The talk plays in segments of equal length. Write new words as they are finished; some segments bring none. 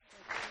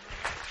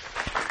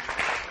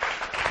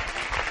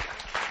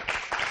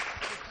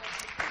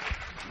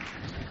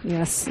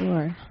Yes,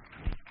 Lord.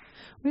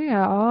 We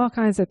got all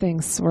kinds of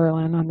things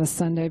swirling on the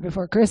Sunday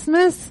before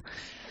Christmas.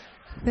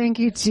 Thank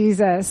you,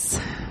 Jesus.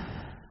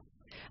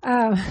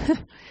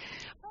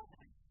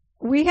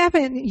 We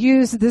haven't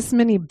used this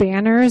many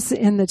banners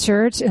in the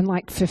church in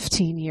like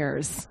 15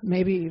 years,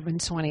 maybe even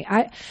 20.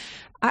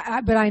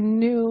 But I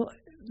knew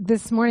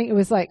this morning it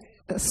was like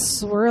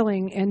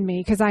swirling in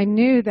me because I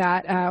knew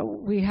that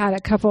we had a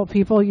couple of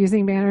people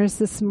using banners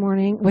this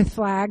morning with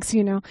flags,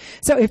 you know.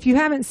 So if you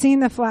haven't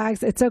seen the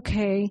flags, it's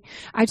okay.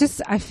 I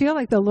feel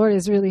like the Lord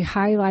is really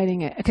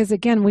highlighting it because,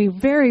 again, we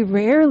very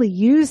rarely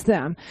use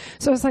them.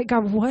 So it's like,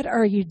 God, what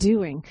are you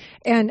doing?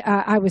 And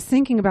I was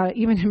thinking about it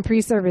even in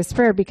pre-service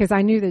prayer because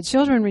I knew the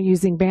children were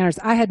using banners.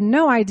 I had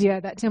no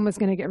idea that Tim was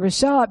going to get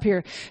Rochelle up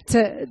here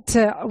to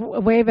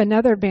wave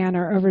another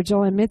banner over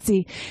Joel and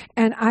Mitzi.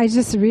 And I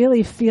just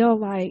really feel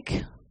like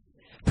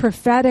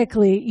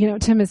prophetically, you know,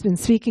 Tim has been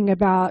speaking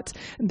about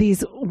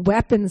these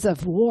weapons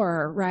of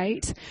war,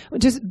 right?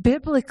 Just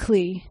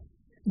biblically,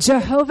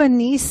 Jehovah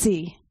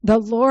Nissi, the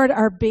Lord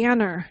our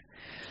banner.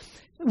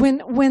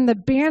 When the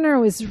banner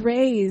was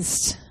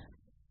raised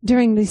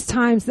during these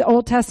times, the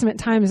Old Testament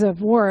times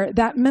of war,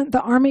 that meant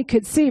the army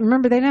could see.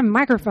 Remember, they didn't have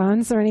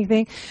microphones or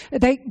anything.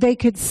 They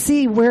could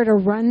see where to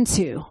run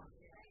to.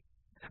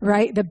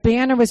 Right? The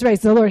banner was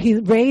raised. The Lord, He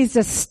raised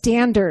a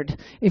standard,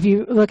 if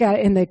you look at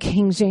it in the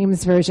King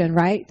James Version,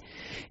 right?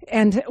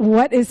 And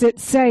what does it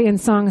say in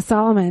Song of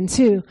Solomon,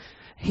 too?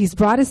 He's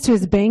brought us to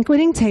His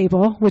banqueting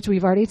table, which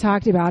we've already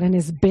talked about, and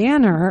His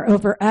banner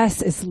over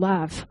us is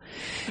love.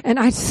 And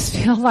I just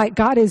feel like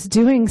God is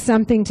doing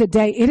something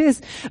today. It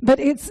is, but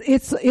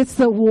it's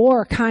the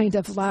war kind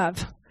of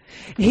love.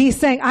 He's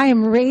saying, I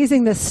am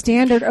raising the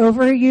standard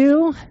over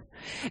you,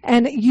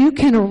 and you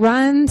can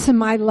run to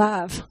my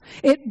love.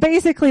 It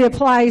basically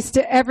applies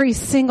to every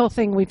single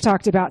thing we've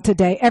talked about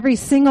today. Every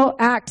single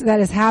act that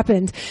has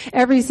happened,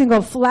 every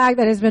single flag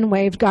that has been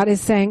waved, God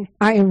is saying,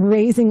 I am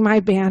raising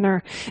my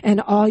banner, and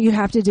all you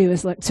have to do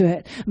is look to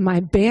it. My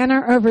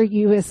banner over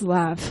you is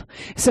love.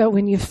 So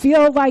when you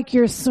feel like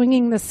you're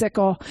swinging the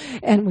sickle,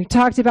 and we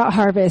talked about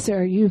harvest,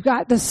 or you've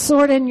got the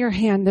sword in your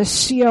hand, the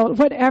shield,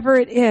 whatever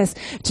it is,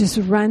 just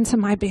run to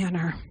my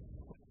banner.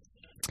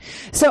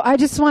 So I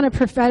just want to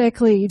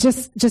prophetically,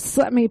 just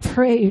let me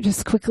pray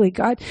just quickly.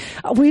 God,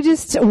 we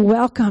just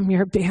welcome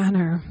your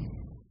banner.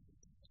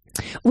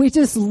 We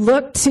just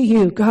look to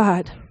you,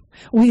 God.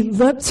 We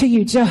look to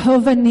you,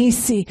 Jehovah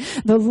Nissi,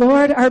 the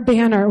Lord our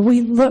banner.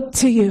 We look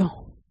to you.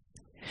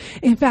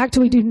 In fact,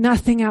 we do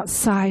nothing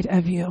outside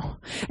of you,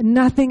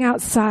 nothing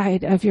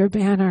outside of your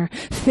banner.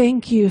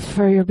 Thank you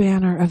for your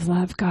banner of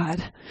love,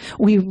 God.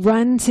 We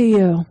run to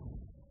you.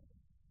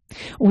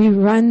 We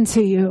run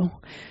to you.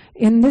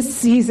 In this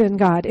season,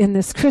 God, in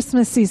this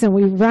Christmas season,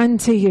 we run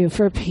to you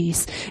for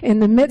peace. In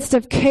the midst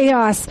of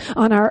chaos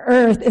on our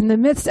earth, in the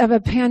midst of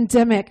a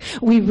pandemic,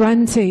 we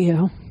run to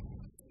you.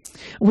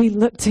 We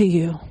look to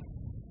you,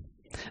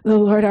 the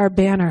Lord our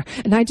banner.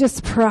 And I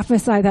just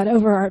prophesy that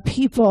over our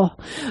people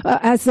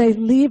as they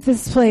leave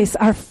this place,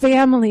 our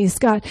families,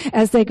 God,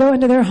 as they go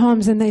into their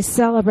homes and they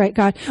celebrate,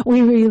 God,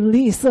 we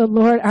release the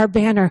Lord our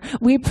banner.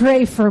 We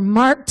pray for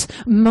marked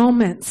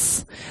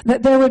moments,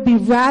 that there would be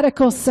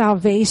radical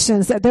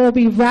salvations, that there would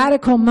be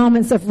radical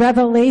moments of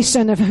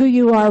revelation of who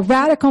you are,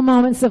 radical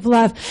moments of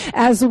love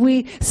as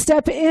we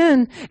step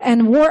in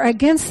and war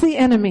against the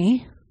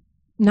enemy,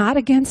 not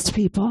against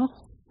people,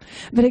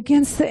 but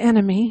against the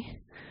enemy.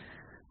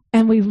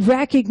 And we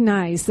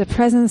recognize the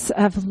presence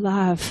of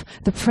love,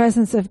 the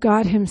presence of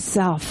God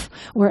Himself,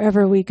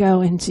 wherever we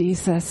go in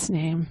Jesus'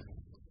 name.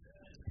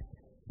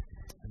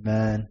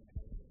 Amen.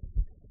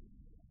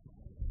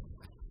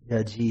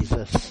 Yeah,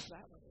 Jesus,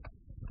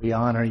 we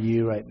honor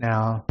you right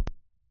now.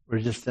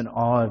 We're just in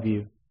awe of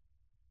you.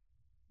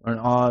 We're in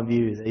awe of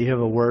you, that you have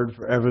a word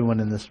for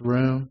everyone in this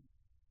room.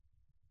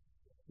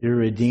 You're a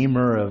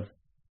redeemer of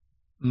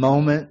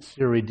moments.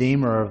 You're a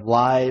redeemer of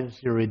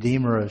lives. You're a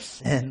redeemer of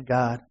sin,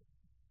 God.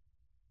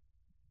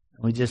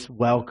 We just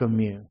welcome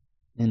you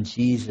in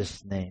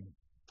Jesus' name.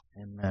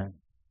 Amen.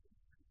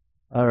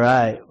 All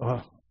right.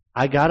 Well,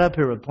 I got up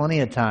here with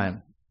plenty of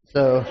time,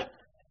 so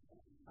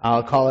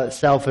I'll call it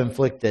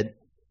self-inflicted.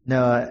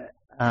 No,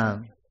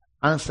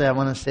 honestly, I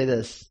want to say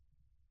this.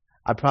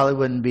 I probably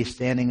wouldn't be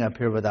standing up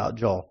here without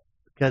Joel,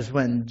 because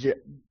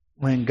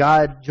when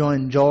God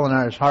joined Joel and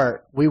I's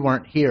heart, we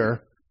weren't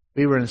here.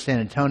 We were in San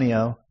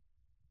Antonio,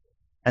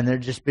 and there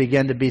just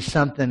began to be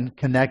something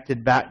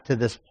connected back to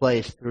this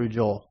place through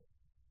Joel.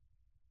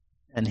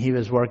 And he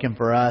was working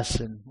for us,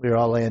 and we were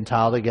all laying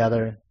tile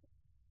together.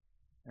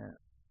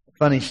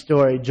 Funny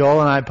story,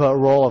 Joel and I put a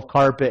roll of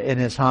carpet in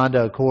his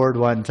Honda Accord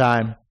one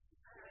time.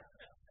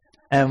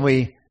 And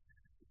we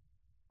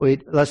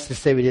let's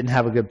just say we didn't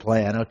have a good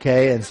plan,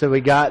 okay? And so we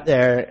got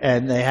there,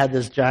 and they had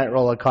this giant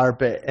roll of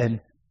carpet,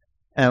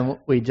 and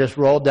we just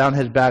rolled down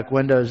his back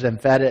windows and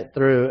fed it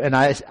through. And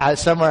I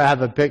somewhere I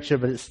have a picture,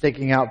 but it's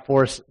sticking out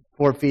 4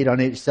 feet on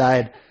each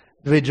side.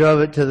 We drove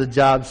it to the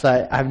job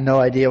site. I have no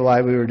idea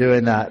why we were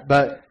doing that,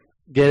 but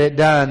get it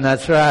done.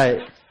 That's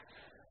right.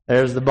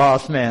 There's the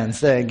boss man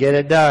saying, get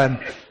it done.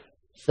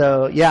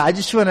 So, yeah, I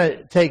just want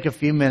to take a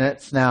few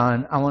minutes now,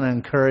 and I want to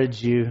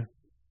encourage you.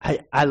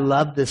 I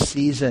love this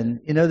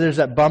season. You know, there's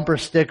that bumper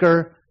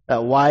sticker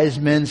that wise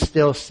men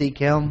still seek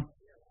him,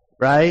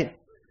 right?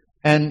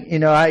 And, you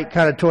know, I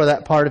kind of tore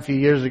that part a few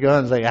years ago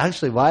and was like,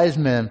 actually, wise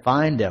men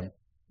find him.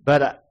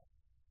 But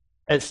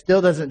it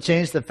still doesn't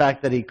change the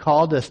fact that he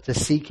called us to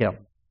seek him.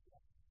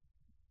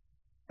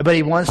 But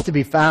he wants to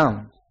be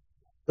found.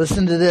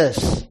 Listen to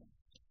this.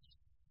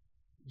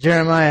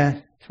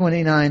 Jeremiah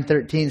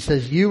 29:13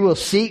 says, you will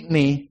seek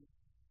me.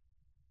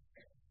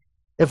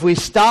 If we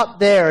stop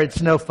there,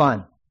 it's no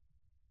fun.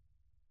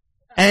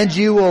 And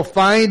you will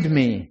find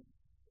me.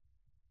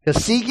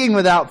 Because seeking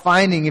without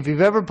finding, if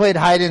you've ever played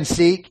hide and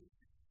seek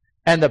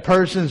and the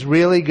person's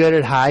really good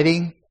at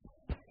hiding,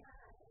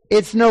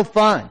 it's no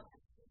fun.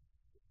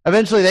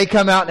 Eventually they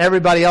come out and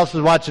everybody else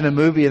is watching a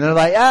movie and they're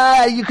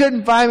like, you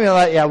couldn't find me. I'm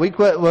like, yeah, we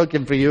quit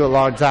looking for you a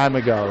long time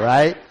ago,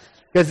 right?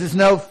 Because it's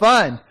no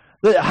fun.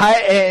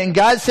 And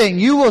God's saying,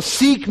 you will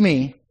seek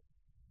me,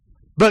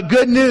 but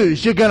good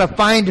news, you're going to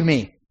find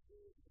me.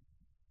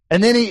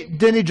 And then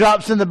he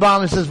drops in the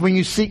bomb and says, when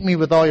you seek me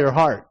with all your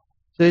heart.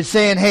 So he's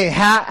saying, hey,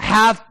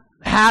 half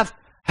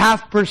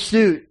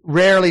pursuit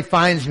rarely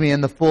finds me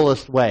in the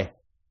fullest way.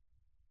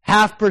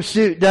 Half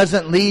pursuit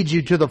doesn't lead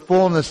you to the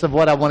fullness of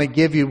what I want to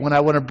give you when I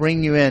want to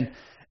bring you in.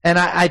 And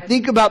I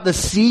think about the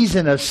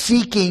season of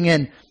seeking,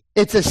 and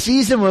it's a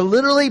season where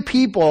literally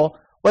people,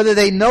 whether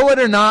they know it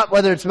or not,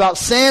 whether it's about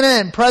Santa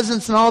and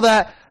presents and all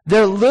that,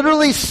 they're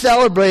literally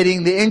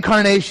celebrating the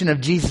incarnation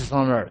of Jesus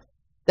on earth.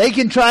 They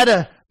can try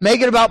to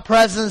make it about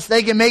presents.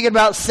 They can make it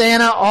about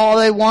Santa all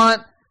they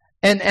want.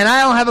 And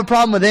I don't have a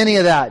problem with any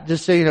of that.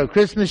 Just so you know,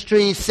 Christmas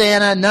tree,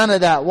 Santa, none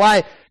of that.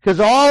 Why? Because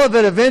all of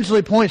it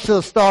eventually points to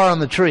the star on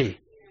the tree.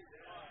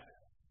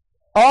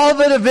 All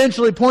of it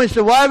eventually points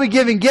to why are we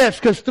giving gifts?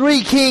 Because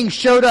 3 kings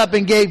showed up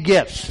and gave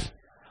gifts.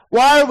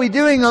 Why are we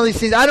doing all these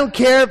things? I don't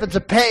care if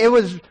it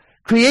was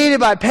created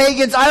by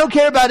pagans. I don't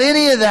care about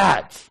any of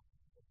that.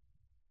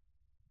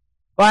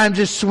 Well, I'm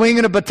just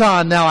swinging a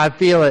baton now. I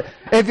feel it.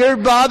 If you're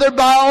bothered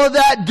by all of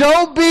that,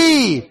 don't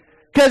be.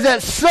 Because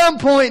at some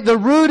point, the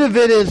root of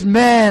it is,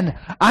 man,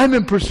 I'm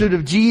in pursuit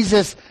of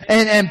Jesus.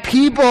 And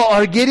people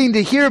are getting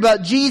to hear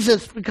about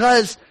Jesus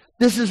because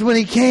this is when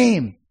he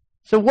came.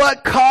 So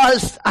what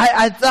caused,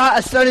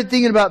 I started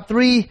thinking about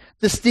 3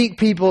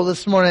 distinct people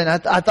this morning. I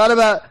thought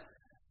about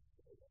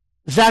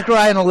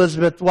Zachariah and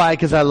Elizabeth. Why?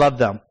 Because I love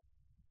them.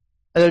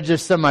 They're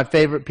just some of my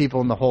favorite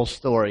people in the whole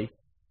story.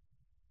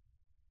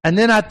 And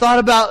then I thought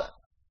about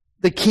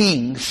the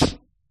kings.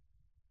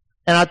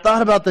 And I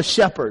thought about the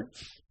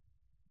shepherds.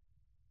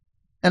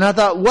 And I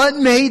thought,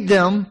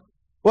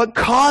 what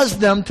caused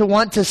them to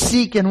want to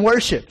seek and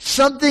worship?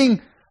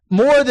 Something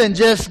more than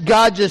just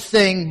God just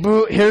saying,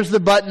 here's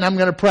the button, I'm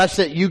going to press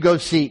it, you go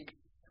seek.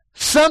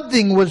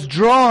 Something was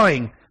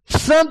drawing.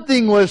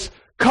 Something was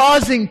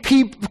causing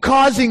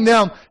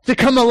them to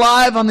come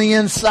alive on the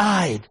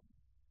inside.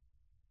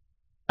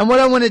 And what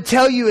I want to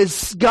tell you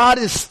is God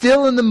is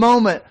still in the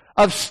moment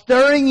of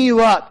stirring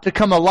you up to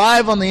come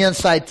alive on the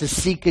inside to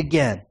seek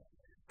again,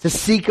 to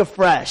seek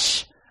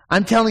afresh.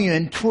 I'm telling you,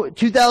 in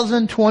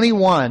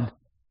 2021,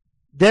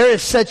 there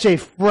is such a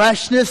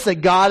freshness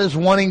that God is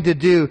wanting to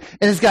do.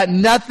 And it's got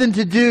nothing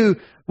to do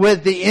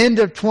with the end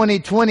of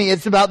 2020.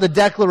 It's about the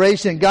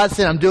declaration. God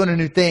said, I'm doing a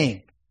new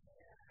thing.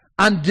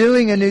 I'm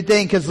doing a new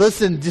thing. Because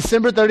listen,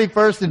 December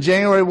 31st and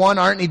January 1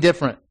 aren't any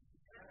different.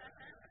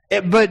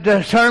 But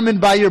determined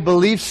by your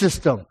belief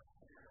system.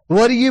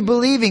 What are you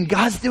believing?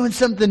 God's doing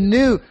something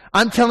new.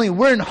 I'm telling you,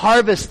 we're in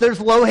harvest. There's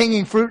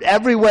low-hanging fruit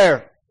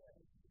everywhere.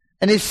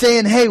 And he's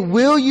saying, hey,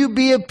 will you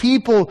be a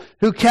people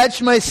who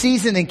catch my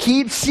season and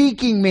keep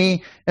seeking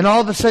me? And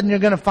all of a sudden you're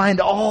going to find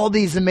all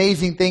these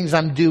amazing things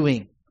I'm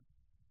doing.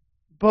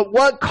 But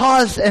what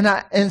caused,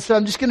 and so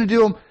I'm just going to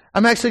do them.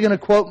 I'm actually going to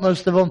quote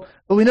most of them.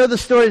 But we know the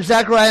story of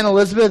Zachariah and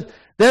Elizabeth.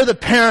 They're the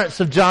parents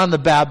of John the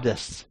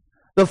Baptist,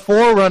 the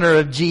forerunner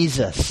of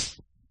Jesus.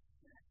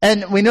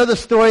 And we know the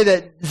story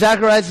that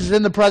Zacharias is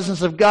in the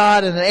presence of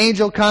God and an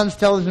angel comes,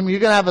 tells him, you're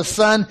going to have a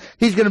son.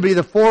 He's going to be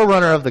the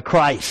forerunner of the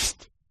Christ.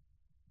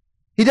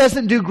 He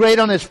doesn't do great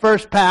on his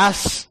first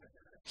pass,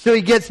 so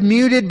he gets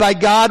muted by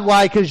God.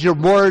 Why? Because your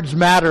words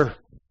matter.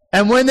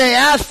 And when they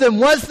asked him,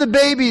 what's the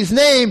baby's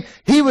name?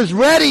 He was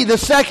ready the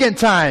second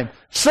time.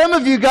 Some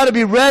of you got to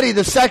be ready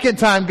the second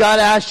time God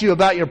asked you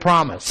about your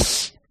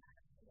promise.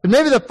 And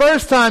maybe the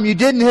first time you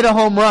didn't hit a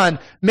home run.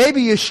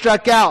 Maybe you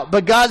struck out.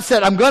 But God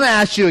said, I'm going to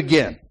ask you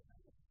again.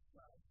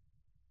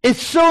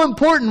 It's so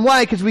important.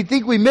 Why? Because we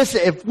think we miss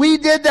it. If we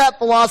did that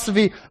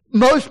philosophy,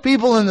 most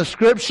people in the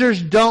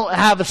scriptures don't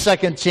have a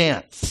second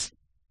chance.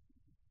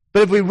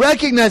 But if we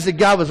recognize that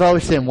God was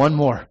always saying, one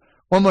more.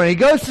 He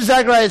goes to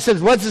Zechariah and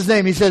says, what's his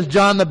name? He says,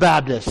 John the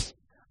Baptist.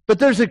 But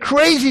there's a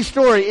crazy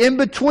story in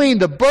between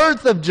the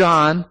birth of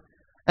John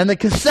and the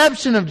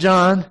conception of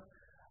John.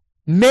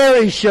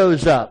 Mary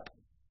shows up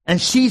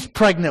and she's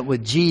pregnant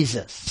with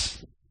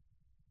Jesus.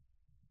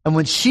 And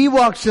when she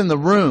walks in the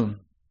room,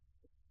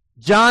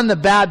 John the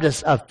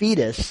Baptist, a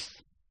fetus,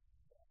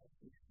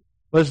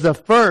 was the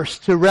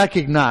first to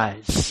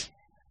recognize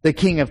the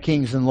King of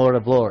Kings and Lord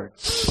of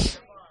Lords.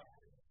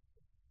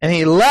 And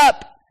he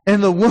leapt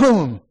in the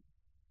womb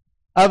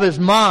of his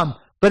mom.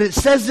 But it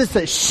says this,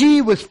 that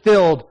she was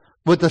filled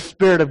with the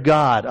Spirit of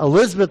God.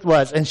 Elizabeth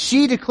was. And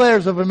she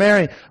declares over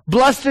Mary,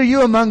 blessed are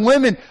you among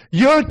women.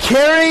 You're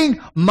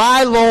carrying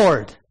my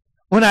Lord.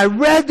 When I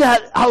read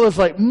that, I was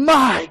like,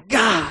 my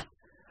God.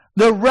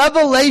 The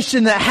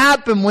revelation that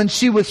happened when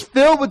she was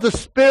filled with the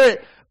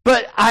Spirit.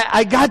 But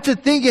I got to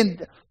thinking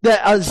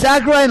that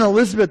Zachariah and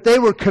Elizabeth, they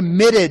were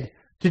committed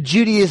to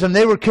Judaism.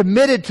 They were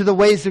committed to the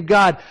ways of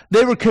God.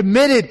 They were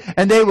committed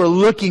and they were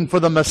looking for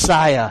the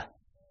Messiah.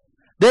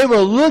 They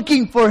were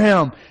looking for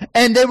Him.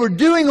 And they were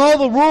doing all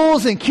the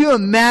rules. And can you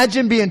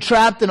imagine being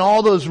trapped in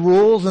all those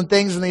rules and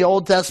things in the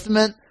Old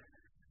Testament,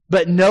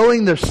 but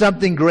knowing there's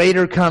something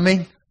greater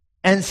coming?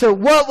 And so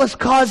what was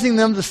causing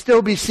them to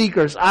still be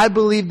seekers? I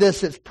believe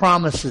this, it's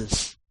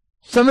promises.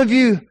 Some of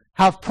you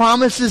have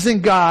promises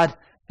in God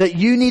that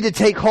you need to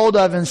take hold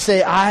of and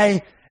say,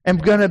 I am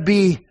going to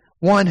be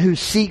one who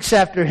seeks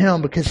after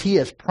Him because He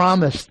has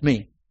promised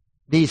me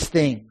these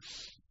things.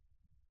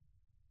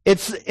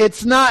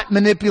 It's not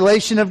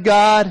manipulation of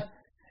God.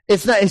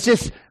 It's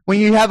just when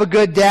you have a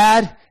good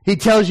dad, he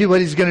tells you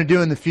what He's going to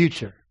do in the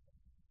future.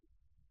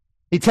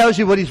 He tells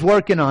you what He's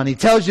working on. He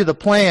tells you the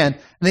plan.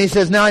 And then He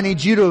says, now I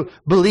need you to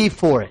believe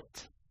for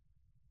it.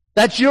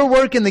 That's your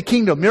work in the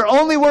kingdom. Your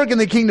only work in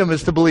the kingdom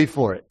is to believe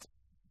for it.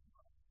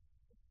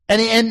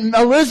 And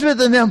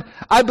Elizabeth and them,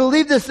 I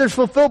believe this, there's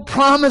fulfilled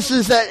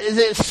promises that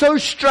it so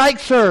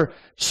strikes her.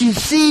 She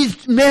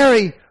sees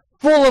Mary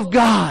full of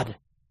God.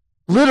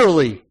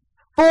 Literally.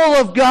 Full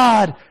of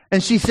God.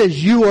 And she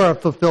says, you are a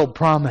fulfilled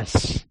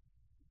promise.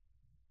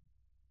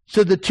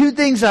 So the two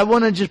things I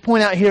want to just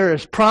point out here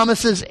is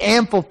promises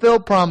and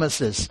fulfilled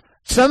promises.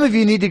 Some of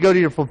you need to go to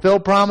your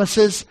fulfilled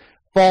promises,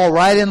 fall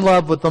right in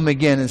love with them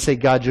again and say,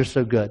 God, you're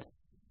so good.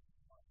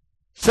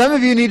 Some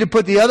of you need to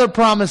put the other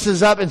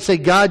promises up and say,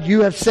 God,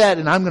 you have said,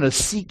 and I'm going to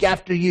seek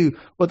after you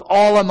with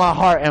all of my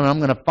heart, and I'm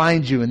going to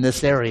find you in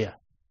this area.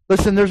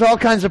 Listen, there's all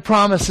kinds of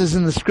promises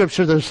in the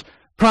Scripture. There's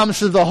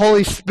promises of the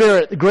Holy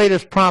Spirit, the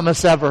greatest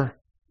promise ever.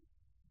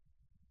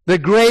 The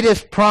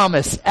greatest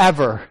promise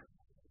ever.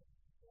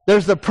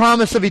 There's the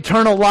promise of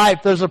eternal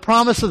life. There's a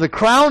promise of the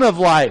crown of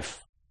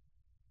life,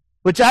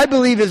 which I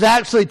believe is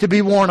actually to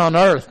be worn on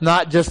earth,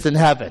 not just in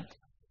heaven.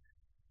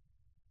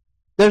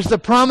 There's the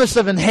promise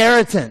of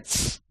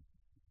inheritance.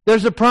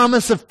 There's a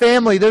promise of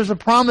family. There's a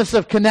promise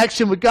of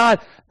connection with God.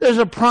 There's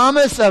a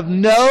promise of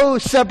no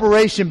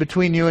separation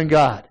between you and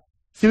God.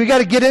 See, we got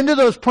to get into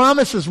those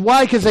promises.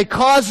 Why? Because they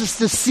cause us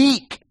to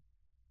seek.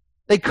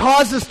 They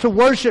cause us to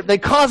worship. They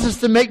cause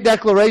us to make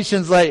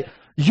declarations like,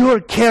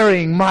 you're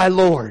carrying my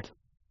Lord.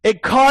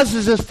 It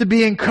causes us to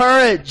be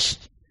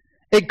encouraged.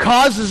 It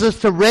causes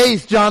us to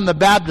raise John the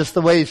Baptist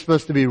the way he's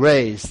supposed to be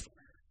raised,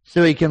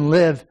 so he can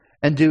live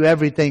and do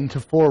everything to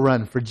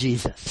forerun for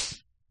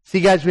Jesus.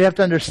 See, guys, we have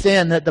to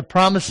understand that the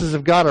promises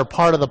of God are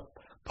part of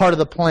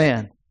the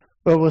plan.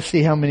 But we'll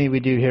see how many we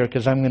do here,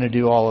 because I'm going to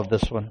do all of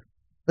this one.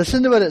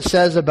 Listen to what it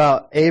says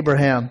about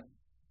Abraham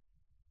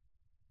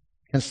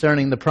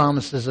concerning the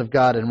promises of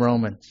God in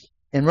Romans.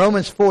 In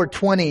Romans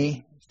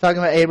 4:20, it's talking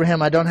about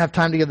Abraham. I don't have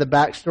time to give the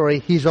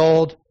backstory. He's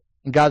old,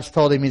 and God's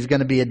told him he's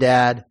going to be a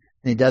dad,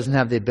 and he doesn't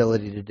have the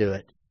ability to do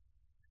it.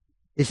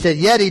 He said,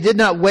 yet he did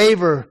not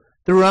waver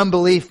through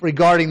unbelief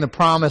regarding the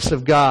promise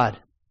of God,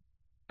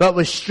 but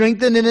was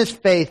strengthened in his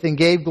faith and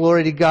gave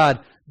glory to God,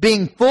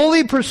 being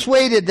fully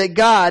persuaded that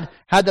God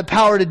had the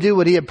power to do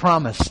what He had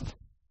promised.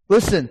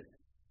 Listen,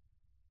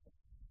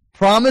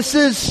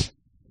 promises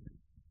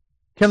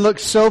can look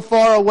so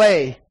far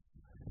away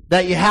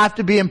that you have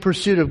to be in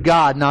pursuit of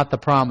God, not the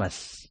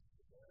promise.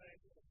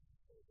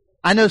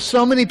 I know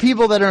so many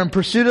people that are in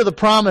pursuit of the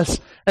promise,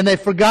 and they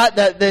forgot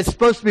that they're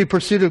supposed to be in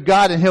pursuit of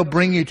God, and He'll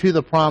bring you to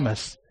the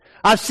promise.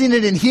 I've seen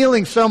it in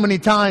healing so many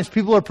times.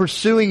 People are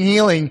pursuing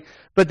healing,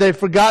 but they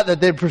forgot that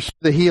they pursue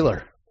the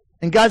healer.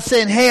 And God's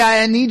saying, hey,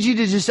 I need you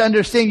to just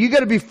understand, you got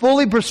to be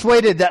fully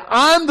persuaded that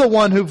I'm the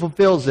one who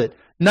fulfills it,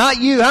 not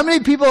you. How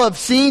many people have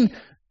seen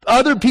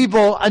other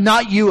people,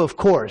 not you, of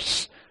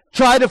course,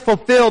 try to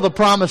fulfill the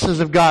promises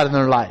of God in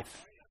their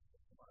life?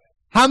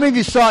 How many of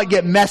you saw it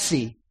get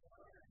messy?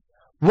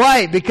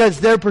 Right, because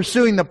they're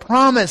pursuing the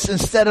promise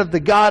instead of the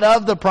God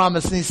of the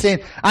promise. And He's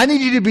saying, I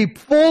need you to be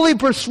fully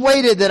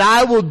persuaded that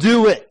I will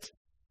do it.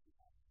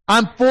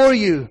 I'm for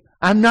you.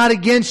 I'm not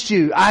against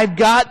you. I've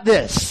got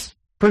this.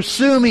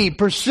 Pursue me,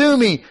 pursue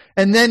me.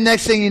 And then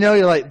next thing you know,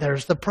 you're like,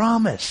 there's the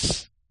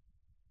promise.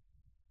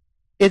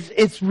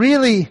 It's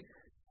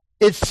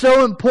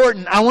so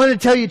important. I want to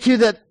tell you too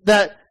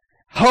that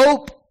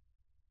hope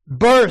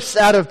bursts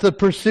out of the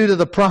pursuit of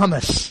the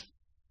promise.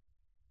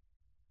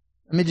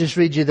 Let me just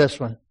read you this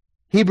one.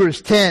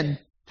 Hebrews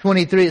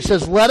 10:23. It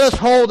says, let us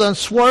hold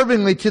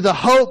unswervingly to the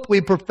hope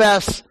we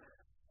profess,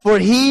 for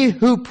He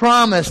who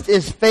promised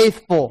is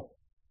faithful.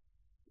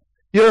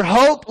 Your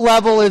hope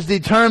level is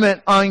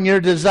determined on your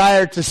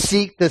desire to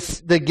seek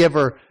the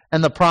giver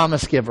and the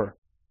promise giver.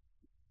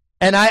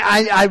 And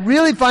I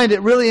really find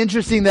it really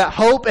interesting that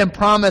hope and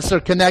promise are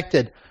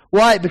connected.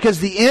 Why? Because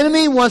the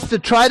enemy wants to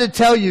try to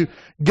tell you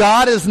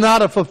God is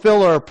not a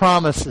fulfiller of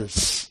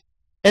promises.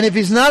 And if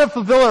he's not a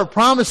fulfiller of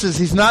promises,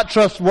 he's not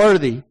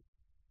trustworthy.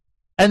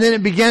 And then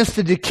it begins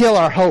to kill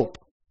our hope.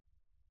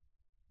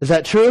 Is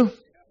that true?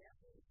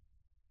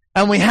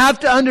 And we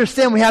have to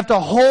understand, we have to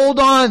hold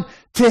on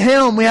to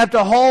him. We have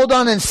to hold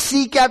on and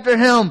seek after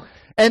him.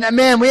 And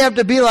man, we have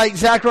to be like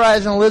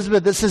Zacharias and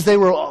Elizabeth that says they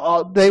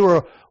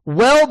were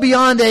well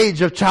beyond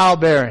age of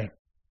childbearing.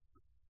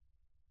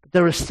 But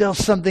there was still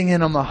something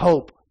in them, a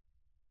hope.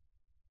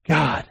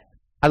 God,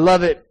 I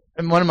love it.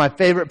 And one of my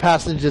favorite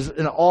passages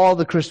in all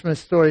the Christmas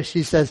stories,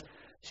 she says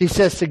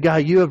to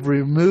God, you have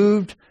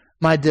removed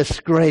my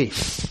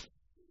disgrace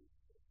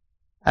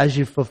as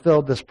you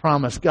fulfilled this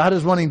promise. God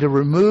is wanting to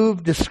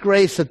remove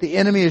disgrace that the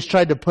enemy has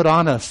tried to put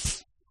on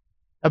us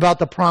about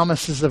the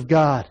promises of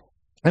God.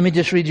 Let me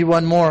just read you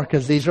one more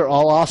because these are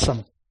all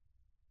awesome.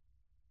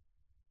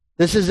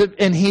 This is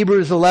in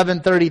Hebrews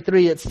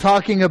 11:33. It's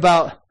talking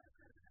about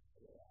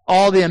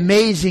all the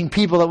amazing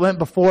people that went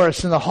before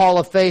us in the Hall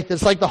of Faith.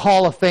 It's like the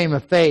Hall of Fame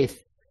of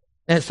faith.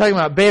 And it's talking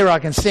about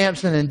Barak and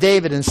Samson and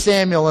David and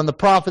Samuel and the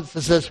prophets.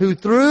 It says, who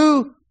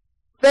through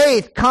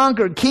faith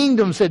conquered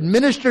kingdoms,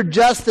 administered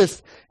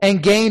justice,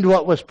 and gained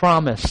what was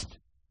promised.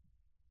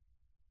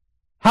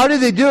 How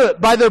did they do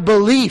it? By their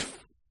belief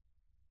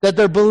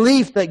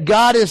that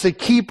God is a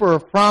keeper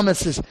of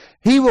promises.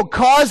 He will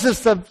cause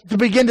us to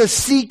begin to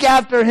seek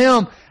after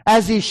him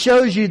as he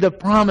shows you the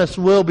promise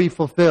will be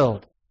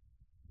fulfilled.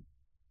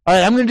 All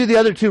right, I'm going to do the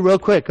other two real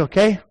quick,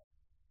 okay?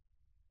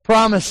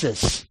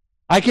 Promises.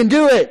 I can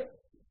do it.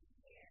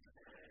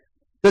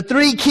 The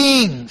three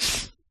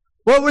kings.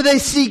 What were they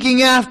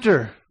seeking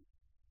after?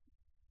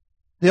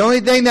 The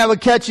only thing that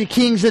would catch a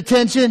king's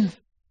attention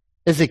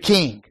is a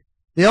king.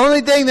 The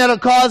only thing that will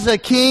cause a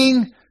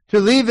king to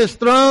leave his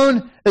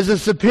throne is a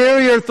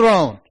superior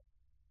throne,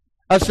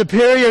 a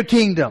superior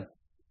kingdom.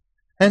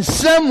 And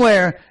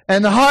somewhere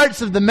in the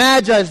hearts of the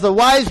Magi, the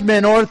wise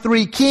men, or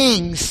three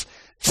kings,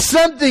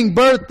 something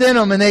birthed in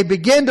them, and they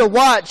begin to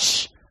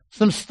watch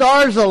some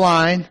stars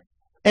align.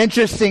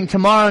 Interesting,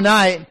 tomorrow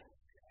night,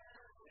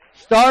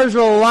 stars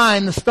will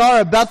align, the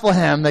Star of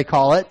Bethlehem, they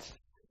call it.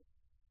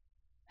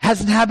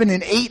 Hasn't happened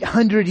in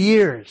 800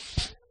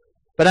 years.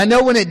 But I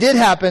know when it did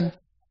happen.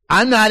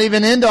 I'm not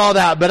even into all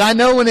that, but I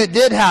know when it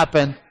did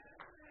happen.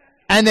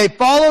 And they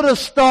followed a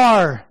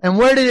star. And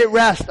where did it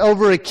rest?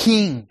 Over a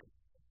king.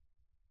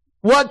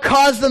 What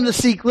caused them to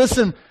seek?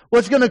 Listen,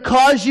 what's going to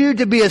cause you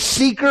to be a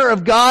seeker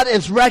of God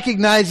is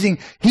recognizing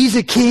he's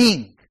a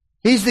king.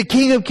 He's the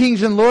King of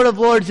Kings and Lord of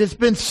Lords. It's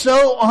been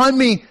so on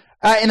me.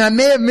 And I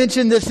may have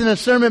mentioned this in a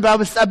sermon,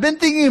 but I've been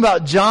thinking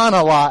about John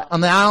a lot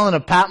on the island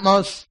of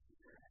Patmos.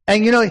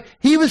 And you know,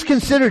 he was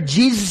considered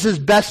Jesus'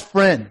 best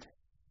friend.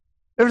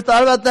 Ever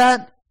thought about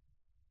that?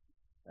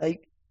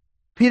 Like,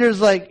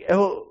 Peter's like,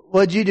 oh,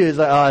 what'd you do? He's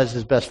like, oh, I was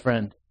his best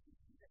friend.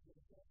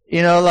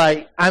 You know,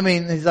 like, I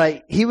mean, he's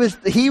like, he was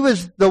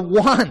the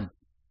one.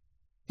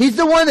 He's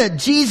the one that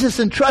Jesus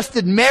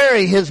entrusted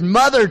Mary, his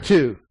mother,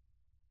 to.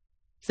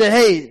 Said,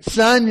 hey,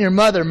 son, your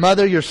mother,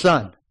 mother, your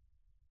son.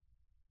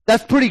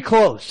 That's pretty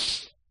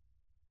close.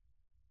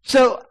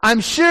 So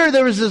I'm sure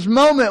there was this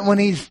moment when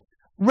he's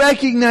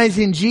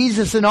recognizing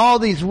Jesus in all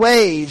these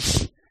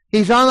ways.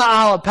 He's on the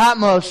Isle of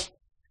Patmos.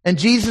 And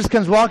Jesus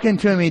comes walking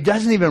to him. He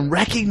doesn't even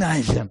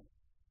recognize him.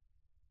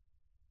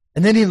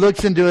 And then he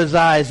looks into his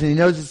eyes and he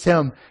knows it's him.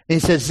 And he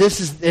says, "This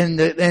is."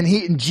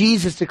 And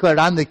Jesus declared,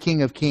 "I'm the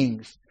King of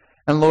Kings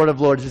and Lord of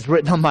Lords." It's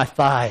written on my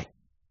thigh.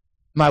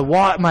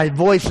 My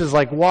voice is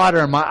like water,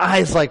 and my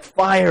eyes like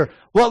fire.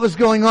 What was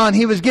going on?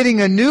 He was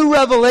getting a new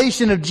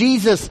revelation of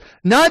Jesus,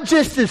 not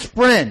just as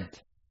friend,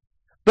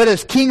 but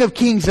as King of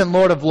Kings and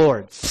Lord of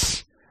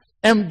Lords.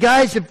 And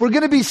guys, if we're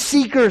going to be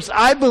seekers,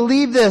 I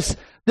believe this.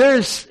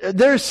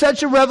 There's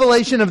such a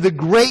revelation of the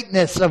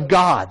greatness of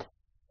God.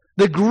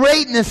 The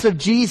greatness of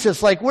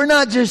Jesus. Like, we're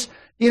not just,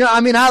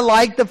 I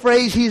like the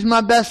phrase, he's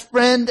my best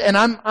friend, and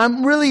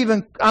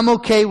I'm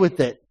okay with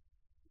it.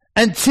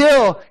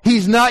 Until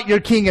he's not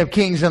your King of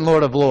Kings and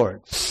Lord of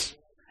Lords.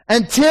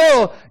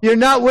 Until you're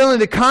not willing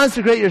to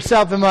consecrate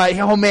yourself and like,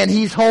 oh man,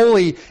 he's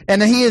holy,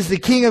 and he is the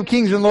King of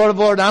Kings and Lord of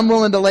Lords. I'm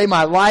willing to lay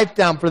my life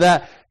down for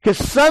that. Because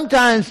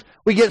sometimes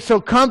we get so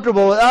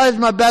comfortable with, oh, he's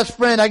my best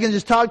friend. I can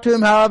just talk to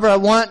him however I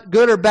want,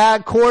 good or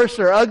bad, coarse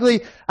or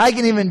ugly. I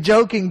can even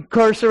joke and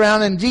curse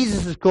around, and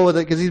Jesus is cool with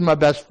it because he's my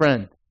best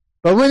friend.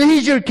 But when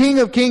he's your King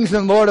of Kings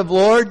and Lord of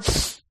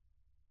Lords,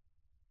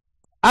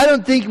 I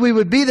don't think we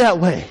would be that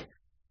way.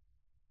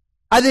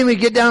 I think we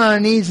get down on our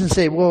knees and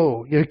say,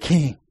 whoa, you're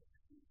king.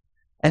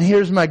 And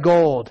here's my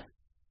gold.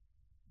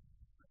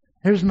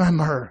 Here's my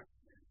myrrh.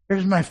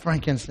 Here's my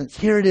frankincense.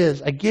 Here it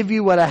is. I give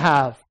you what I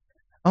have.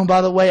 Oh,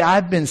 by the way,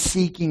 I've been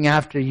seeking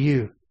after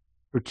you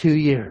for 2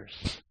 years.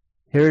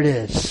 Here it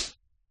is.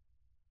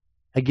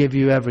 I give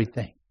you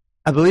everything.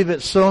 I believe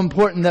it's so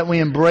important that we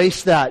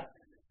embrace that,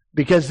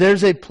 because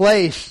there's a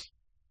place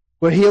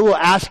where he will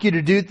ask you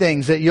to do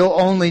things that you'll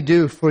only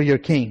do for your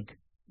king,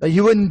 that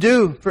you wouldn't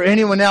do for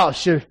anyone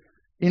else.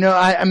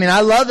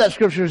 I love that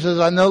scripture says,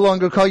 I no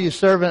longer call you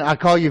servant, I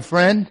call you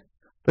friend.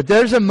 But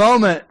there's a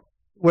moment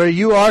where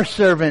you are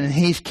servant and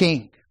He's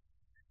king.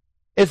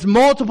 It's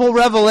multiple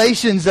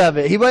revelations of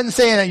it. He wasn't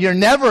saying that you're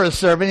never a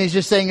servant. He's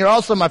just saying you're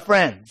also my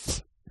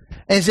friends.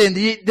 And he's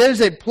saying there's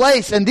a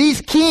place, and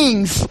these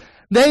kings,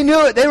 they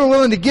knew it. They were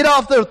willing to get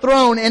off their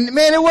throne. And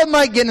man, it wasn't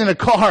like getting in a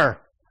car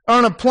or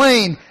on a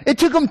plane. It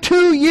took them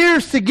 2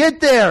 years to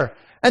get there.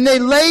 And they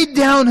laid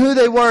down who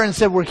they were and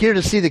said, we're here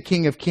to see the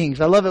King of Kings.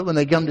 I love it when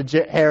they come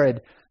to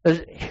Herod.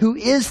 Who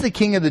is the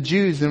King of the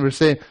Jews? And we're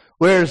saying,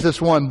 where is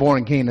this one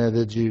born King of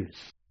the Jews?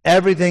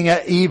 Everything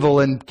evil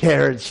in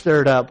Herod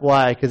stirred up.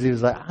 Why? Because he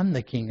was like, I'm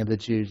the King of the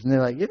Jews. And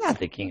they're like, you're not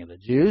the King of the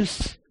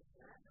Jews.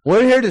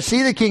 We're here to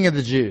see the King of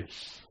the Jews.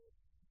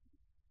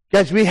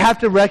 Guys, we have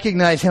to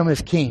recognize Him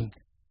as King.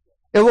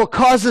 It will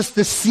cause us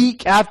to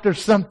seek after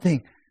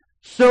something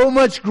so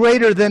much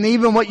greater than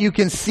even what you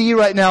can see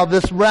right now,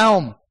 this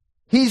realm.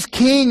 He's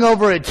King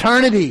over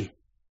eternity.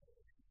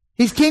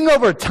 He's King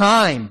over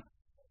time.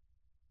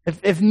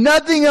 If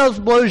nothing else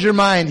blows your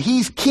mind,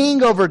 He's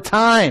King over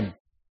time.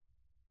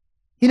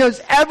 He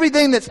knows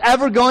everything that's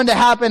ever going to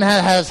happen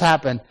has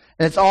happened.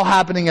 And it's all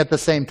happening at the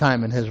same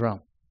time in His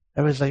realm.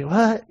 Everybody's like,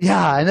 what?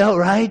 Yeah, I know,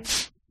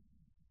 right?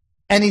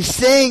 And He's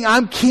saying,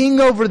 I'm king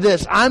over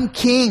this. I'm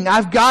king.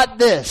 I've got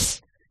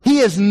this. He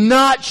is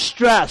not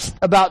stressed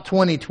about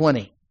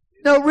 2020.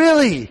 No,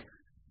 really.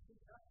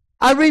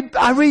 I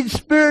read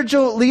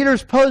spiritual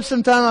leaders' posts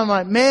sometimes. I'm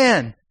like,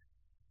 man,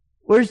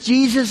 where's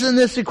Jesus in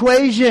this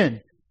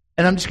equation?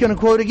 And I'm just going to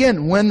quote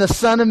again. When the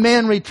Son of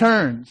Man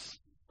returns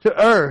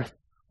to earth,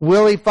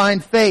 will He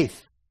find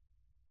faith?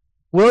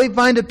 Will He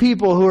find a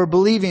people who are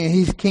believing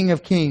He's King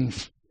of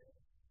Kings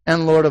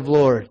and Lord of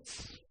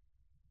Lords?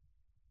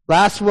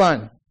 Last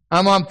one.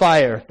 I'm on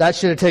fire. That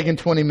should have taken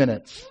 20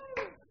 minutes.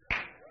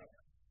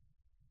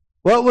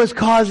 What was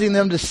causing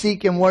them to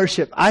seek and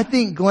worship? I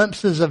think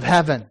glimpses of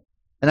heaven.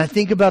 And I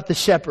think about the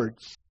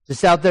shepherds.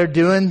 Just out there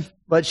doing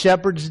what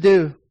shepherds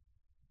do.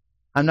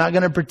 I'm not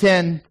going to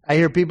pretend. I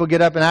hear people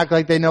get up and act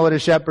like they know what a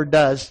shepherd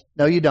does.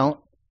 No, you don't.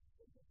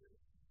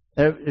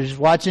 They're just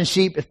watching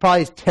sheep. It's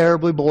probably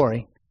terribly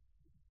boring.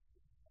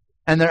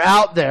 And they're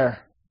out there.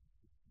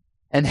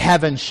 And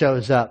heaven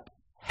shows up.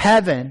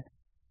 Heaven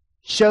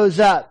shows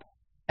up.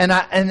 And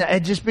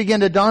it just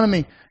began to dawn on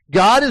me.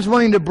 God is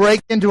wanting to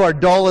break into our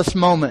dullest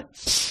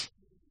moments.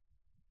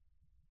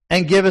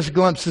 And give us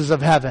glimpses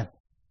of heaven.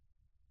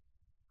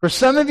 For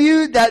some of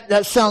you,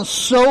 that sounds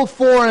so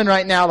foreign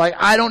right now. Like,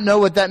 I don't know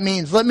what that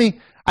means.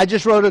 I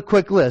just wrote a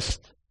quick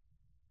list.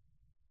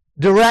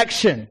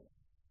 Direction.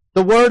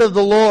 The word of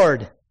the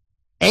Lord.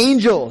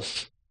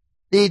 Angels.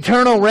 The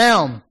eternal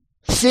realm.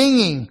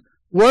 Singing.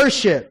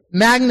 Worship.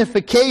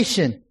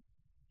 Magnification.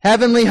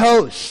 Heavenly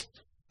host.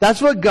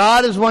 That's what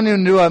God is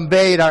wanting to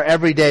invade our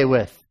everyday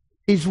with.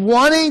 He's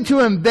wanting to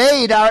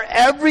invade our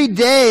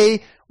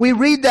everyday. We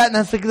read that and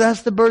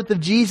that's the birth of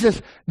Jesus.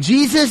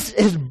 Jesus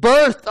is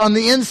birthed on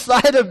the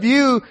inside of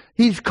you.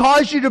 He's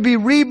caused you to be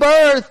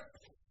rebirthed.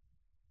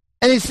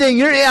 And He's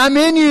saying, I'm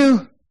in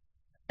you.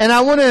 And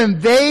I want to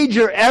invade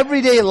your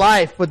everyday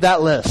life with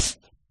that list.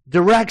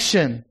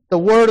 Direction, the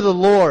word of the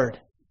Lord,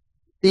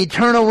 the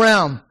eternal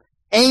realm,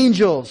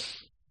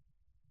 angels,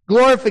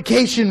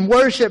 glorification,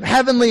 worship,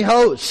 heavenly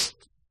host.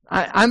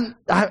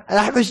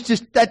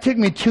 That took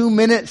me 2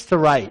 minutes to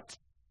write.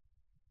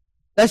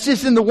 That's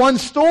just in the one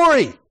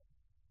story.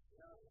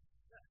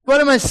 What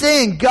am I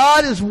saying?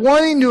 God is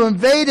wanting to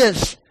invade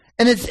us.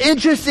 And it's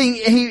interesting,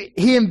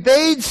 He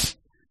invades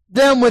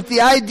them with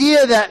the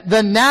idea that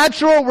the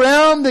natural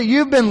realm that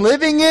you've been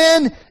living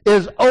in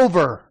is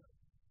over.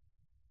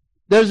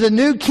 There's a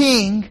new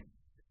king,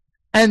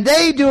 and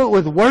they do it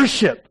with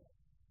worship.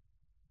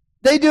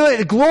 They do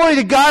it, glory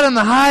to God on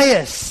the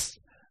highest.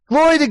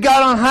 Glory to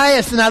God on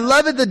highest. And I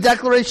love it, the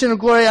declaration of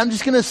glory. I'm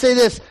just going to say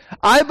this.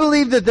 I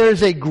believe that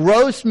there's a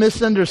gross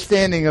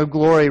misunderstanding of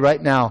glory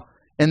right now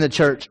in the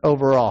church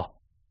overall.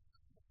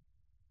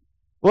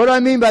 What do I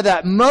mean by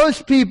that?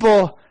 Most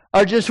people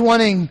are just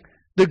wanting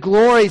the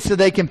glory so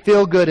they can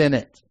feel good in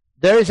it.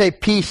 There is a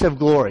piece of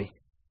glory.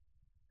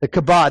 The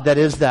kabod, that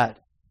is that.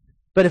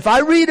 But if I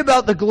read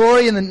about the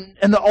glory in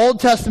the Old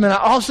Testament, I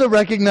also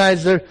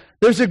recognize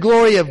there's a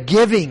glory of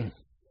giving.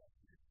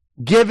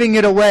 Giving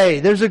it away.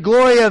 There's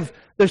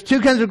two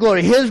kinds of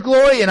glory. His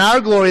glory and our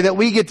glory that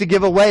we get to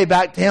give away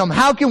back to Him.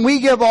 How can we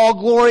give all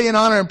glory and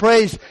honor and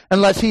praise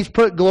unless He's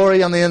put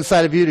glory on the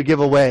inside of you to give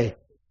away?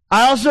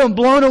 I also am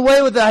blown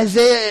away with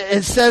Isaiah.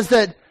 It says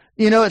that,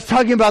 it's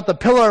talking about the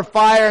pillar of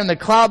fire and the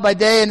cloud by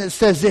day, and it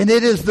says, and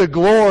it is the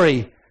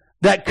glory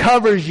that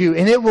covers you,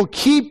 and it will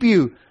keep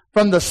you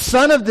from the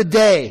sun of the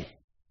day,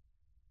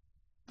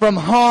 from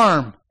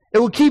harm. It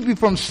will keep you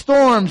from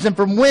storms and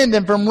from wind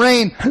and from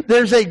rain.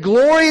 There's a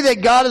glory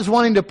that God is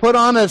wanting to put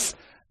on us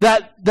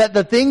that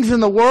the things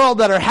in the world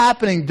that are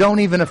happening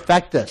don't even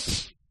affect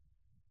us.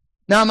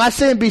 Now, am I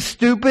saying be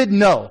stupid?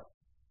 No.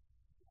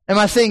 Am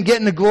I saying get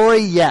into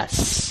glory?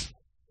 Yes.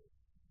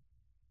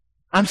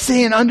 I'm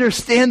saying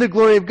understand the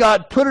glory of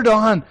God. Put it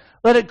on.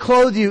 Let it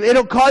clothe you.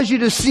 It'll cause you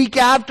to seek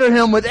after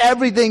Him with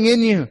everything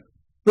in you.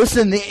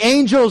 Listen, the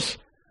angels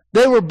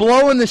They were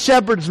blowing the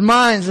shepherds'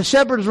 minds. The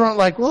shepherds weren't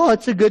like, well,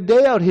 it's a good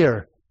day out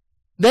here.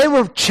 They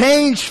were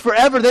changed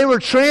forever. They were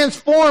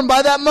transformed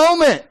by that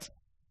moment.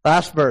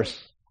 Last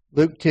verse,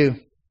 Luke 2.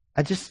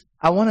 I just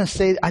want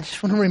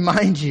to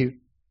remind you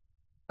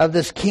of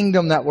this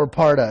kingdom that we're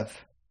part of.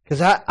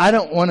 Because I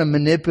don't want to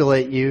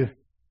manipulate you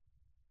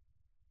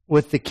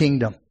with the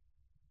kingdom.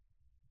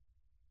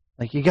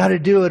 Like, you got to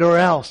do it or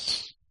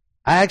else.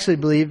 I actually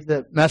believe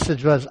the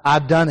message was,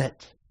 I've done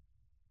it.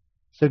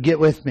 So get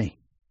with me.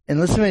 And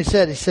listen to what he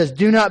said. He says,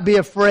 do not be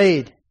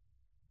afraid.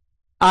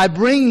 I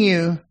bring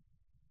you,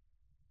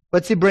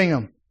 what's he bring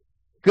them?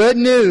 Good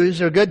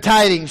news or good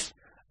tidings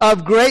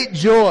of great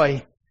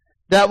joy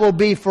that will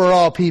be for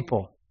all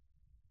people.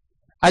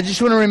 I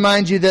just want to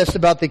remind you this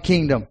about the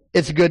kingdom.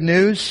 It's good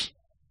news.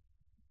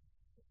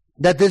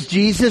 That this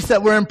Jesus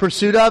that we're in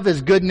pursuit of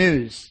is good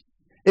news.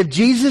 If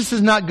Jesus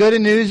is not good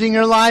news in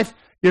your life,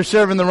 you're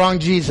serving the wrong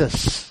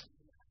Jesus.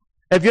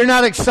 If you're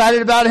not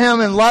excited about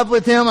Him, in love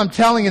with Him, I'm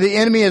telling you, the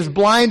enemy has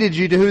blinded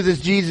you to who this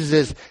Jesus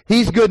is.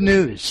 He's good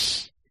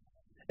news.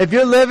 If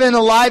you're living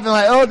a life and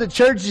like, oh, the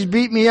church has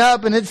beat me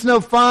up and it's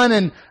no fun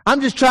and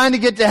I'm just trying to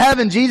get to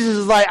heaven, Jesus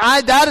is like,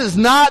 that is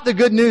not the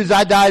good news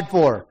I died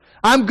for.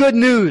 I'm good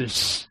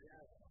news.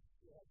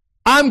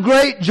 I'm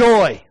great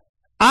joy.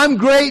 I'm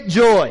great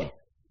joy.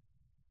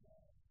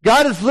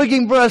 God is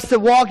looking for us to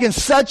walk in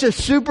such a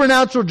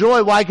supernatural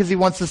joy. Why? Because He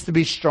wants us to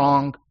be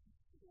strong.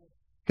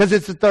 Because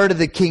it's a third of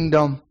the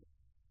kingdom.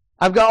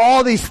 I've got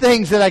all these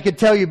things that I could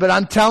tell you, but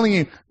I'm telling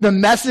you, the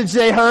message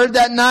they heard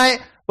that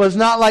night was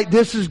not like,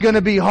 this is going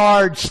to be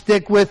hard,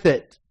 stick with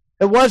it.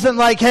 It wasn't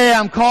like, hey,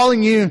 I'm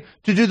calling you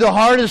to do the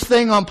hardest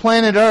thing on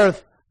planet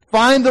Earth.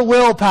 Find the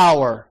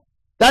willpower.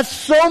 That's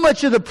so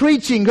much of the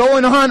preaching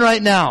going on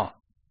right now.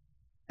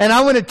 And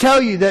I want to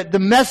tell you that the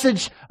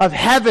message of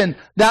heaven,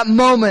 that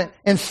moment,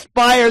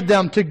 inspired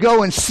them to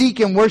go and seek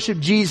and worship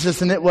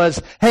Jesus. And it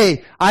was,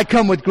 hey, I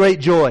come with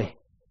great joy.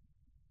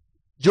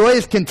 Joy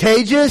is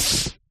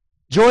contagious.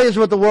 Joy is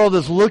what the world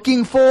is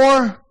looking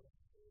for.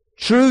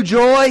 True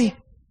joy.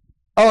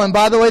 Oh, and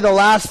by the way, the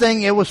last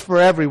thing, it was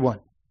for everyone.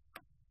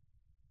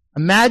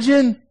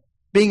 Imagine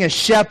being a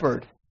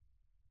shepherd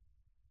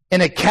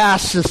in a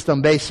caste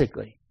system,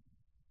 basically.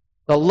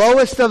 The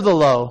lowest of the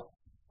low,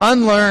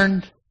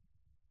 unlearned,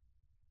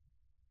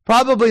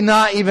 probably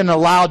not even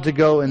allowed to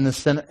go in the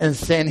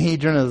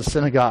Sanhedrin of the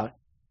synagogue.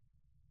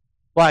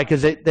 Why?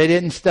 Because they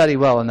didn't study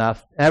well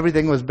enough.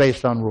 Everything was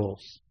based on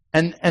rules.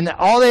 And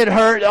all they'd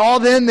heard, all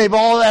they've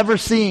all ever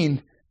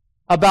seen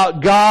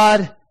about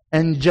God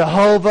and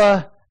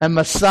Jehovah and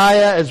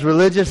Messiah is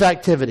religious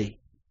activity.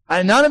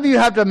 And none of you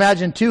have to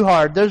imagine too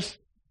hard. There's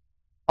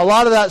a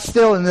lot of that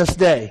still in this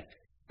day.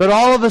 But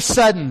all of a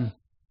sudden,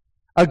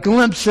 a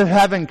glimpse of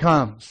heaven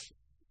comes.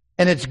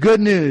 And it's good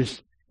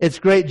news. It's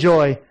great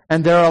joy.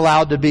 And they're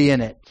allowed to be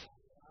in it.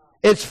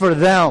 It's for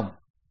them.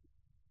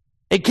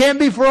 It can't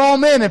be for all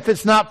men if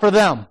it's not for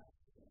them.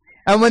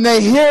 And when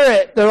they hear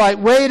it, they're like,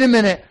 wait a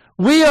minute.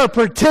 We are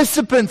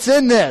participants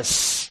in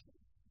this.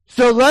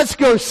 So let's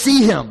go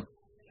see Him.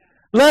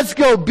 Let's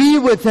go be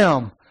with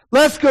Him.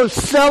 Let's go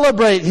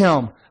celebrate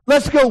Him.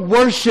 Let's go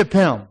worship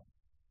Him.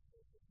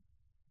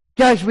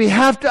 Guys, we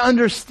have to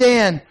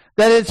understand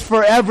that it's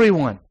for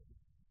everyone.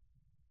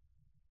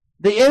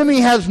 The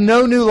enemy has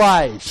no new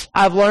lies.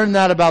 I've learned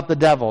that about the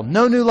devil.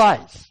 No new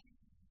lies.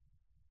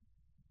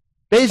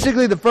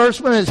 Basically, the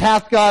first one is,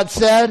 hath God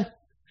said?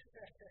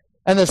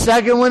 And the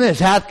second one is,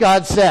 hath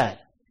God said?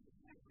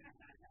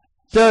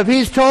 So if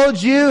He's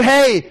told you,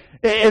 hey,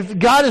 if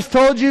God has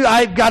told you,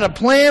 I've got a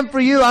plan for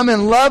you, I'm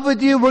in love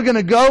with you, we're going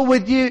to go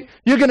with you,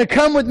 you're going to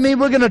come with me,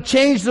 we're going to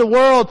change the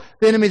world,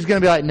 the enemy's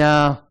going to be like,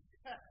 no,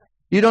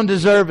 you don't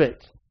deserve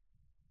it.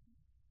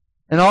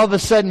 And all of a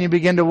sudden you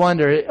begin to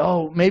wonder,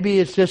 oh, maybe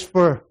it's just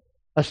for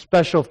a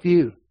special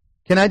few.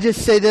 Can I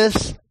just say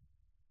this?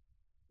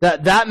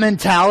 That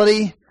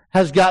mentality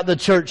has got the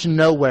church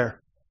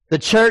nowhere. The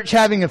church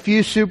having a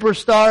few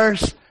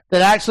superstars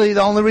that actually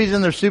the only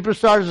reason they're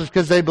superstars is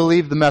because they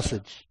believe the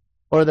message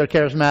or they're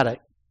charismatic.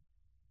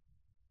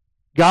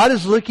 God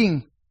is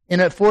looking in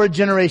it for a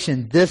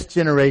generation, this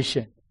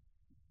generation.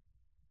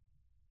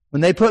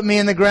 When they put me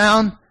in the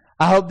ground,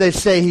 I hope they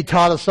say He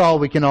taught us all,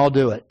 we can all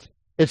do it.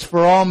 It's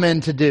for all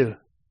men to do.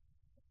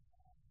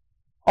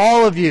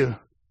 All of you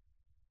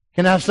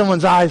can have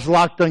someone's eyes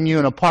locked on you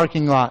in a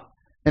parking lot,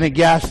 in a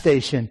gas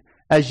station,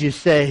 as you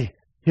say,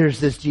 here's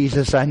this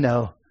Jesus I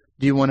know.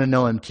 Do you want to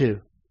know Him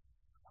too?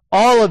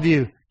 All of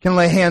you can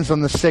lay hands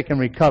on the sick and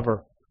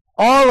recover.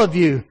 All of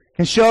you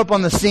can show up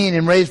on the scene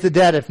and raise the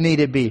dead if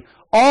needed be.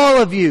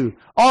 All of you,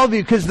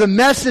 because the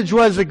message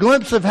was, a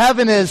glimpse of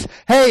heaven is,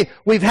 hey,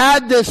 we've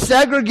had this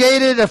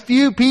segregated, a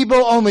few people,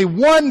 only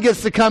one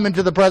gets to come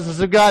into the presence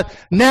of God.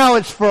 Now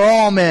it's for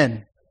all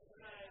men.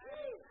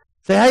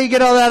 Say, how you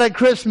get all that at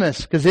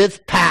Christmas? Because it's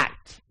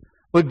packed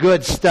with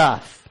good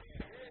stuff.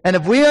 And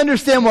if we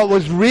understand what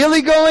was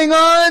really going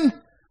on,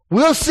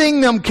 we'll sing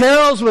them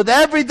carols with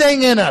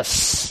everything in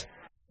us.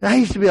 And I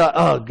used to be like,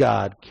 oh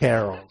God,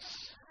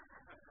 carols.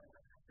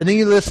 And then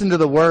you listen to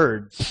the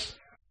words.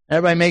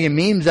 Everybody making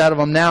memes out of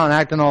them now and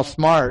acting all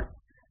smart.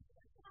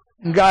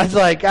 And God's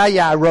like,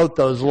 yeah, I wrote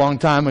those a long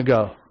time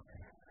ago.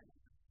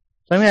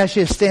 So I'm going to ask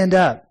you to stand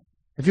up.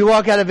 If you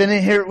walk out of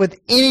in here with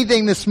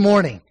anything this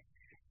morning,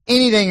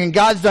 anything, and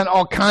God's done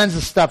all kinds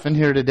of stuff in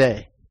here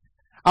today,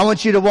 I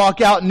want you to walk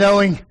out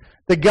knowing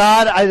the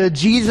the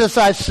Jesus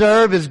I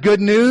serve is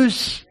good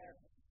news.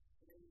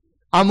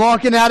 I'm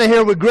walking out of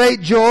here with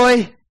great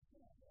joy.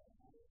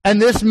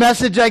 And this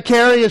message I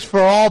carry is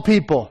for all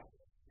people,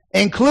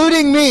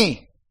 including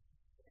me,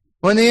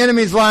 when the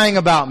enemy's lying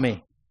about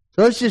me.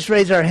 So let's just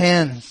raise our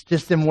hands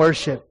just in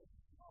worship.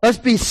 Let's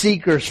be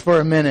seekers for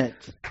a minute.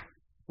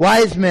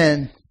 Wise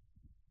men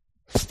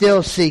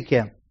still seek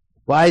Him.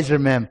 Wiser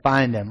men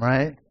find Him,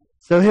 right?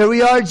 So here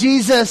we are,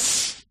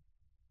 Jesus,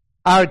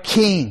 our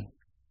King,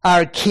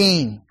 our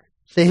King.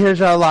 So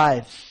here's our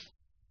lives.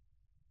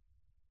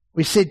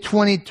 We say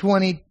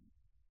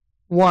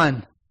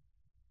 2021,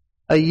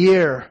 a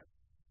year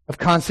of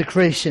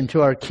consecration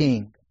to our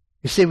King.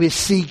 You say we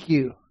seek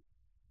you.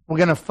 We're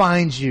going to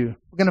find you.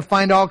 We're going to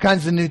find all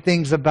kinds of new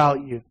things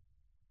about you.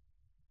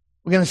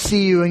 We're going to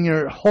see you in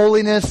your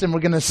holiness, and we're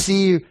going to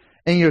see you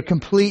in your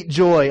complete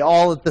joy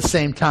all at the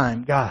same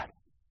time. God,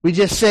 we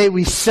just say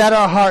we set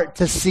our heart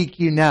to seek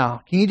you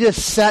now. Can you just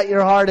set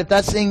your heart, if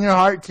that's in your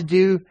heart to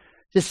do,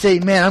 just say,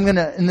 man, I'm going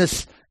to, in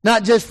this,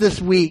 not just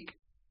this week,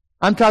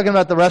 I'm talking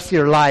about the rest of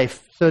your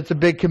life, so it's a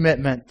big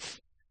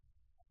commitment.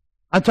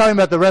 I'm talking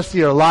about the rest of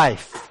your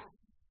life.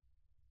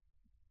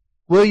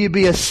 Will you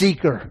be a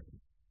seeker?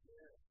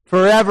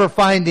 Forever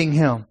finding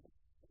Him.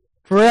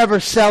 Forever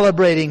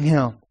celebrating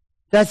Him.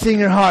 That's in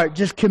your heart.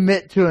 Just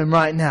commit to Him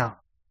right now.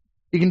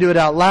 You can do it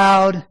out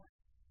loud,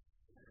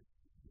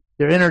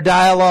 your inner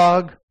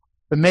dialogue,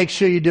 but make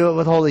sure you do it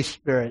with Holy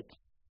Spirit,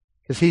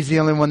 because He's the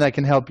only one that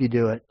can help you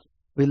do it.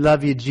 We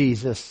love you,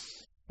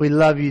 Jesus. We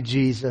love you,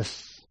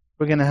 Jesus.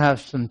 We're going to have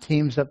some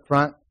teams up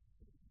front.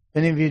 If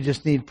any of you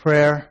just need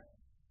prayer,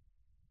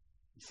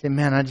 you say,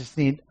 man, I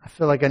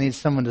feel like I need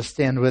someone to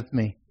stand with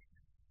me.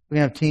 We're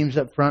going to have teams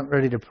up front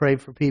ready to pray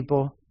for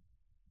people.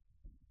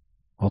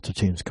 Altar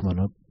teams, come on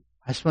up.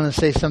 I just want to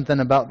say something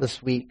about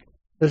this week.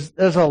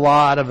 There's a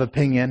lot of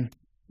opinion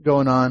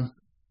going on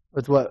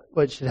with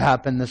what should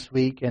happen this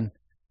week. And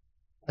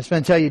I just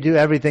want to tell you, do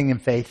everything in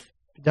faith.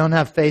 If you don't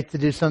have faith to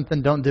do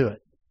something, don't do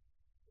it.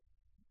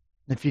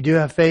 And if you do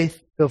have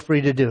faith, feel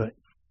free to do it.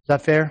 Is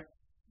that fair?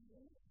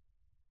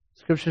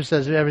 Scripture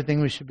says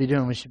everything we should be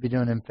doing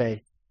in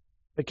faith.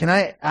 But can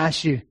I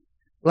ask you,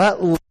 let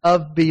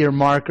love be your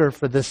marker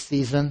for this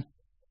season.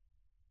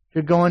 If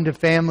you're going to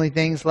family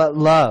things, let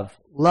love.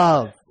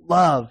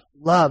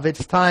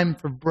 It's time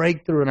for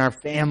breakthrough in our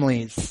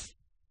families.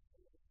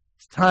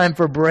 It's time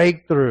for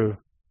breakthrough.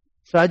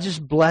 So I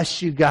just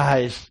bless you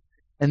guys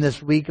in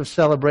this week of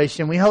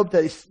celebration. We hope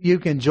that you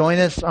can join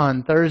us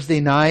on Thursday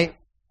night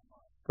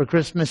for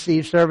Christmas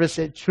Eve service.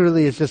 It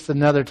truly is just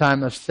another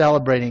time of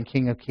celebrating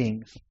King of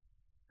Kings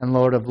and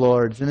Lord of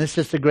Lords. And it's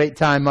just a great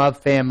time of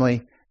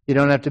family. You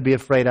don't have to be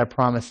afraid. I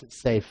promise it's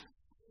safe.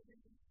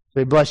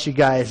 So we bless you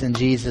guys in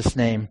Jesus'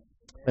 name.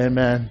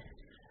 Amen.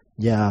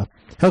 Yeah.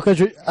 Hill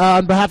Country,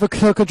 on behalf of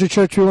Hill Country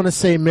Church, we want to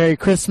say Merry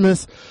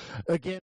Christmas again.